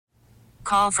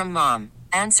call from mom.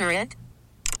 Answer it.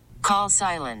 Call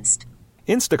silenced.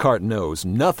 Instacart knows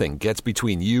nothing gets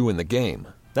between you and the game.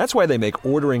 That's why they make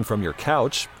ordering from your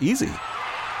couch easy.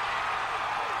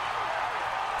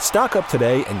 Stock up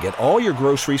today and get all your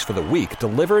groceries for the week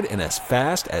delivered in as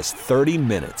fast as 30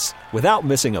 minutes without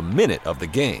missing a minute of the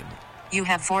game. You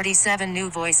have 47 new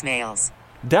voicemails.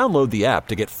 Download the app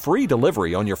to get free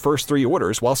delivery on your first 3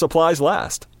 orders while supplies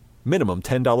last. Minimum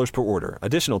 $10 per order.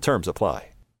 Additional terms apply.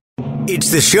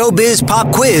 It's the Showbiz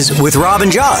Pop Quiz with Rob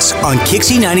and Joss on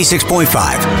KyXy 96.5.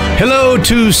 Hello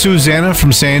to Susanna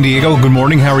from San Diego. Good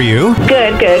morning. How are you?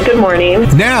 Good. Good morning.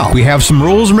 Now, we have some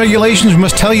rules and regulations we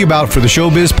must tell you about for the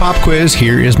Showbiz Pop Quiz.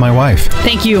 Here is my wife.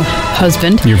 Thank you,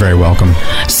 husband. You're very welcome.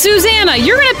 Susanna,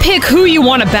 you're going to pick who you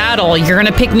want to battle. You're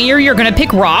going to pick me or you're going to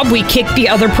pick Rob. We kick the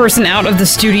other person out of the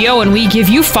studio and we give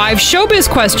you 5 Showbiz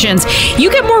questions.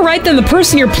 You get more right than the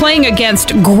person you're playing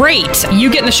against. Great.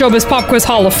 You get in the Showbiz Pop Quiz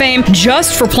Hall of Fame.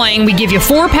 Just for playing, we give you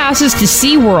 4 passes to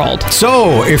SeaWorld.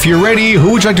 So, if you're ready,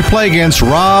 who would you like to play against,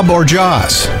 Rob or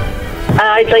Joss?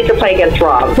 I'd like to play against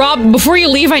Rob. Rob, before you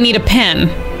leave, I need a pen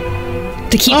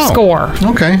to keep score.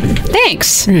 Okay.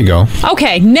 Thanks. Here you go.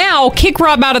 Okay, now kick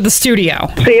Rob out of the studio.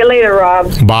 See you later,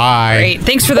 Rob. Bye. Great.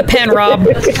 Thanks for the pen, Rob.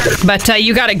 But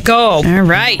you gotta go. All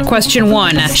right. Question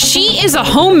 1. She is a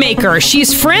homemaker.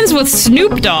 She's friends with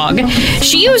Snoop Dogg.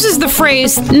 She uses the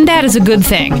phrase, "that is a good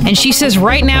thing." And she says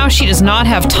right now she does not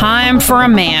have time for a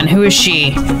man. Who is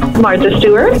she? Martha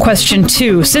Stewart. Question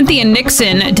 2. Cynthia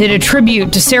Nixon did a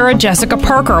tribute to Sarah Jessica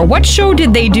Parker. What show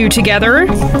did they do together?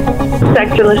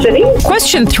 Sex and the City.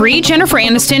 Question 3. Jennifer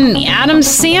Aniston and Adam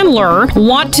Sandler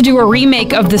want to do a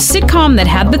remake of the sitcom that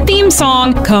had the theme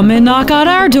song, "Come and Knock on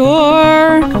Our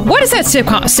Door." What is that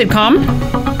sitcom?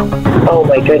 Oh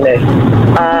my goodness.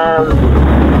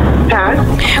 Pass.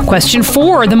 Question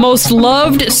 4. The most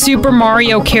loved Super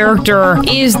Mario character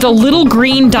is the little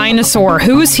green dinosaur.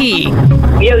 Who is he?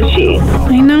 Yoshi.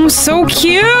 I know, so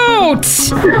cute.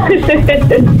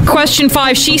 Question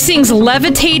 5. She sings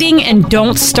 "Levitating" and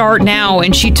 "Don't Start Now,"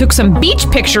 and she took some beach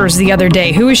pictures the other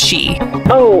day. Who is she?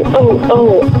 Oh.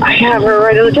 I have her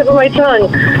right on the tip of my tongue.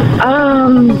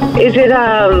 Is it,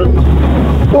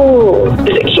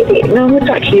 is it Katy? No, it's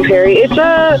not Katy Perry. It's,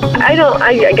 I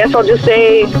guess I'll just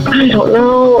say, I don't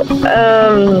know,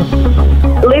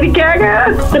 Lady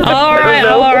Gaga? All right.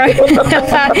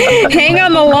 Hang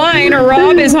on the line.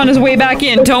 Rob is on his way back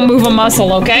in. Don't move a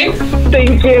muscle, okay?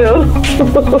 Thank you.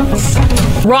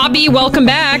 Robbie, welcome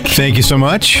back. Thank you so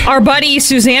much. Our buddy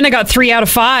Susanna got 3 out of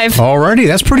 5. Alrighty,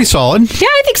 that's pretty solid. Yeah,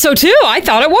 I think so too. I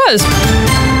thought it was.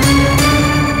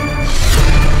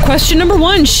 Question number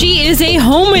 1. She is a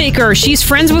homemaker. She's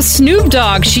friends with Snoop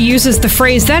Dogg. She uses the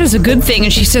phrase, "that is a good thing,"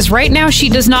 and she says right now she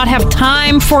does not have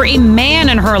time for a man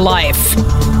in her life.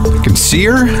 I can see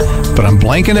her, but I'm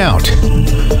blanking out.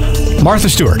 Martha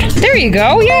Stewart. There you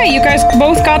go. Yeah, you guys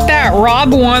both got that.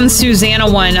 Rob won, Susanna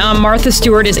won. Martha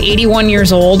Stewart is 81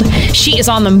 years old. She is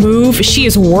on the move. She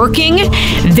is working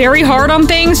very hard on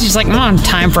things. She's like,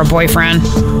 time for a boyfriend.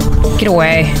 Get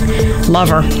away. Love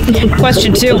her.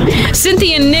 Question 2.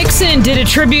 Cynthia Nixon did a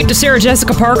tribute to Sarah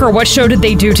Jessica Parker. What show did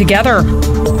they do together?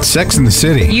 Sex and the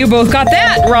City. You both got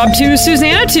that. Rob 2,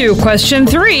 Susanna 2. Question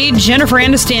 3. Jennifer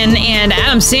Aniston and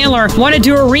Adam Sandler want to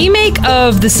do a remake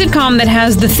of the sitcom that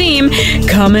has the theme,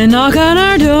 "Come and Knock on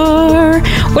Our Door."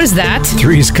 What is that?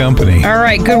 Three's Company. All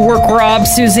right, good work, Rob.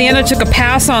 Susanna took a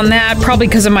pass on that, probably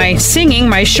because of my singing,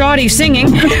 my shoddy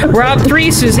singing. Rob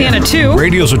 3, Susanna 2.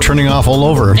 Radios are turning off all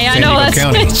over. Yeah, I know.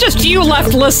 It's just you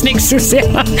left listening,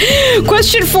 Susanna.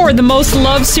 Question 4. The most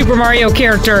loved Super Mario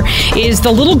character is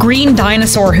the little green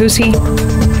dinosaur. Who's he?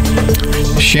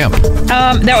 Shemp.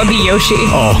 That would be Yoshi.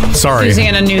 Oh, sorry.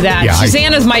 Susanna knew that. Yeah,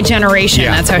 Susanna's my generation.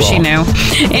 Yeah, that's how she knew.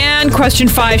 And question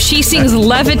 5. She sings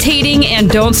 "Levitating" and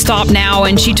 "Don't Stop Now,"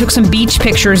 and she took some beach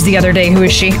pictures the other day. Who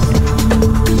is she?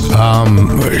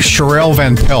 Sherelle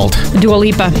Van Pelt. Dua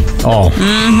Lipa. Oh.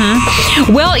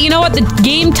 Mm-hmm. Well, you know what? The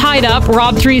game tied up.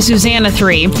 Rob 3, Susanna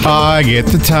 3. I get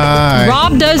the tie.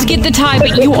 Rob does get the tie,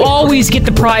 but you always get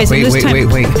the prize. Wait.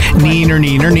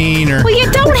 Neener. Well, you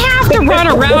don't have to run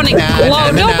around and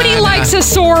gloat. Nobody likes a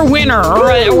sore winner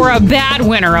or a bad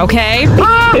winner, okay?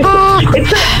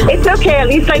 It's okay. At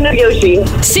least I know Yoshi.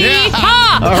 See? Yeah.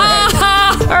 Ha!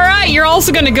 All right, you're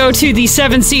also going to go to the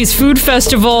Seven Seas Food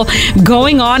Festival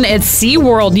going on at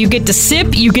SeaWorld. You get to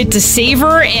sip, you get to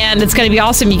savor, and it's going to be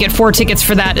awesome. You get 4 tickets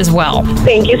for that as well.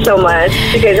 Thank you so much.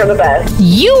 You guys are the best.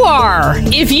 You are.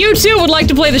 If you, too, would like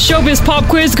to play the Showbiz Pop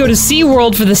Quiz, go to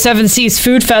SeaWorld for the Seven Seas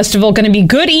Food Festival. Going to be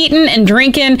good eating and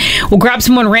drinking. We'll grab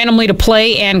someone randomly to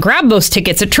play and grab those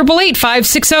tickets at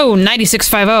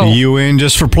 888-560-9650. You win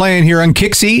just for playing here on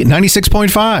KyXy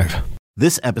 96.5.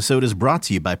 This episode is brought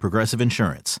to you by Progressive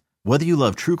Insurance. Whether you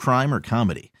love true crime or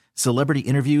comedy, celebrity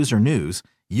interviews or news,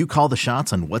 you call the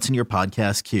shots on what's in your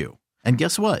podcast queue. And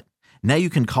guess what? Now you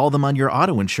can call them on your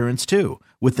auto insurance too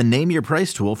with the Name Your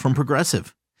Price tool from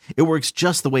Progressive. It works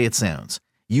just the way it sounds.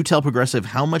 You tell Progressive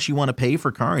how much you want to pay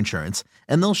for car insurance,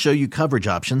 and they'll show you coverage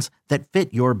options that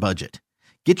fit your budget.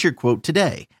 Get your quote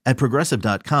today at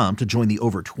Progressive.com to join the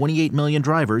over 28 million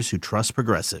drivers who trust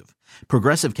Progressive.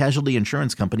 Progressive Casualty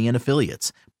Insurance Company and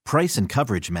Affiliates. Price and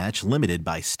coverage match limited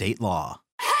by state law.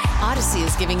 Odyssey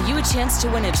is giving you a chance to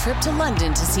win a trip to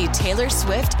London to see Taylor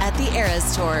Swift at the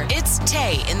Eras Tour. It's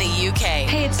Tay in the UK.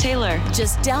 Hey, it's Taylor.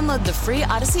 Just download the free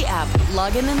Odyssey app,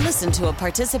 log in and listen to a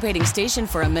participating station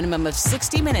for a minimum of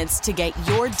 60 minutes to get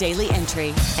your daily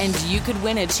entry. And you could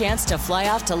win a chance to fly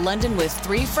off to London with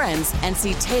 3 friends and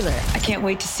see Taylor. I can't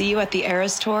wait to see you at the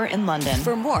Eras Tour in London.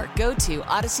 For more, go to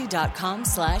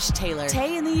odyssey.com/Taylor.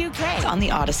 Tay in the UK. It's on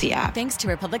the Odyssey app. Thanks to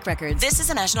Republic Records. This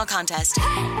is a national contest.